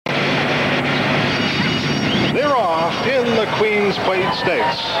Queen's Plate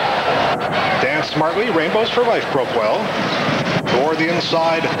Stakes. Dance Smartly, Rainbows for Life broke well. Toward the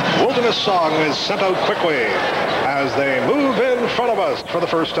inside, Wilderness Song is sent out quickly as they move in front of us for the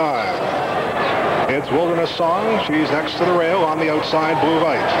first time. It's Wilderness Song. She's next to the rail on the outside, Blue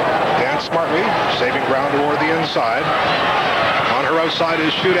Light. Dance Smartly, saving ground toward the inside. On her outside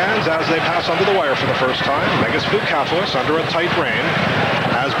is Shootans as they pass under the wire for the first time. Megas Bucephalus under a tight rein.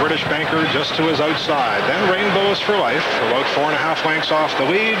 As British Banker just to his outside. Then Rainbows for Life, about 4.5 lengths off the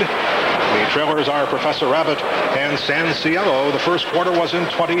lead. The trailers are Professor Rabbit and San Cielo. The first quarter was in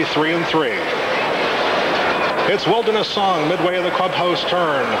 23-3. It's Wilderness Song midway of the clubhouse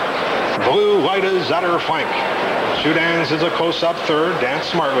turn. Blue Light is at her flank. Shootans is a close-up third. Dance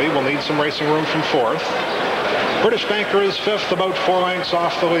Smartly will need some racing room from fourth. British Banker is fifth, about 4 lengths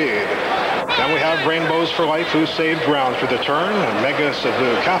off the lead. Then we have Rainbows for Life, who saved ground through the turn. Megas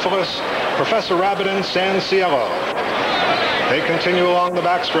Bucephalus, Professor Rabbit, and San Cielo. They continue along the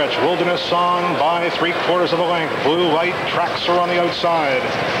backstretch. Wilderness Song by 3/4 of a length. Blue Light tracks her on the outside.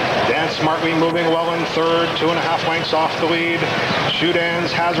 Dance Smartly moving well in third, 2.5 lengths off the lead.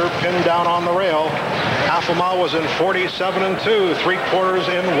 Shootans has her pinned down on the rail. Half a mile was in 47-2, 3/4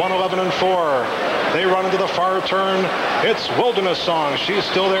 in 1:11-4. They run into the far turn. It's Wilderness Song. She's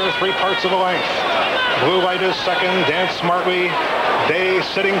still there, 3/4 of a length. Blue Light is second. Dance Smartly. Day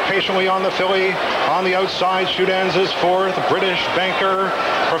sitting patiently on the filly. On the outside, Shootans is fourth. British Banker.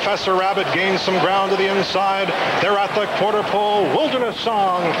 Professor Rabbit gains some ground to the inside. They're at the quarter pole. Wilderness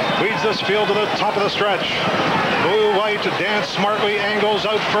Song leads this field to the top of the stretch. Blue Light, Dance Smartly angles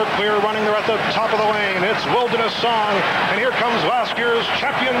out for clear running. They're at the top of the lane. It's Wilderness Song. And here comes last year's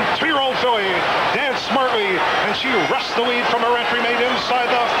champion 2-year-old filly, Dance Smartly. And she wrests the lead from her entry mate inside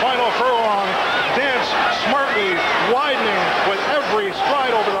the final furlong. Dance Smartly widening with every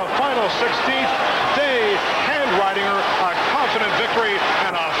stride over the final 16th. Day hand riding her a confident victory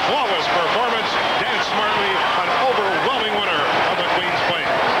and a flawless performance. Dance Smartly, an overwhelming winner of the Queen's Plate.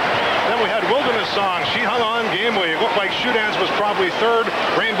 Then we had Wilderness Song. She hung on gamely. It looked like Shootans was probably third.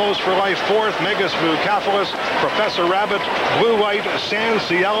 Rainbows for Life fourth. Megas Bucephalus, Professor Rabbit, Blue Light, San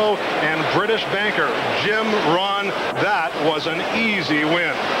Cielo, and British Banker. Jim Ron, that was an easy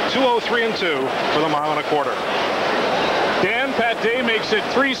win. 2:03-2 for the 1.25 miles. Dan, Pat Day makes it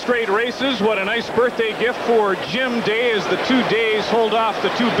 3 straight races. What a nice birthday gift for Jim Day as the 2 days hold off the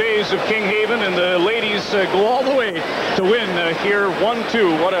 2 bays of Kinghaven, and the ladies go all the way to win here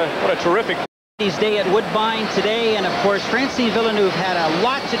 1-2. What a terrific Day at Woodbine today, and of course Francine Villeneuve had a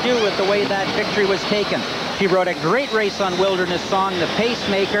lot to do with the way that victory was taken. She rode a great race on Wilderness Song, the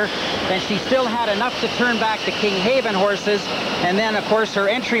pacemaker, and she still had enough to turn back the Kinghaven horses, and then of course her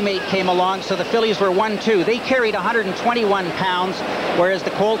entry mate came along, so the fillies were 1-2. They carried 121 pounds, whereas the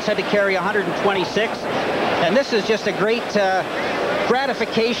colts had to carry 126, and this is just a great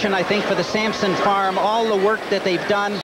gratification, I think, for the Sampson farm, all the work that they've done.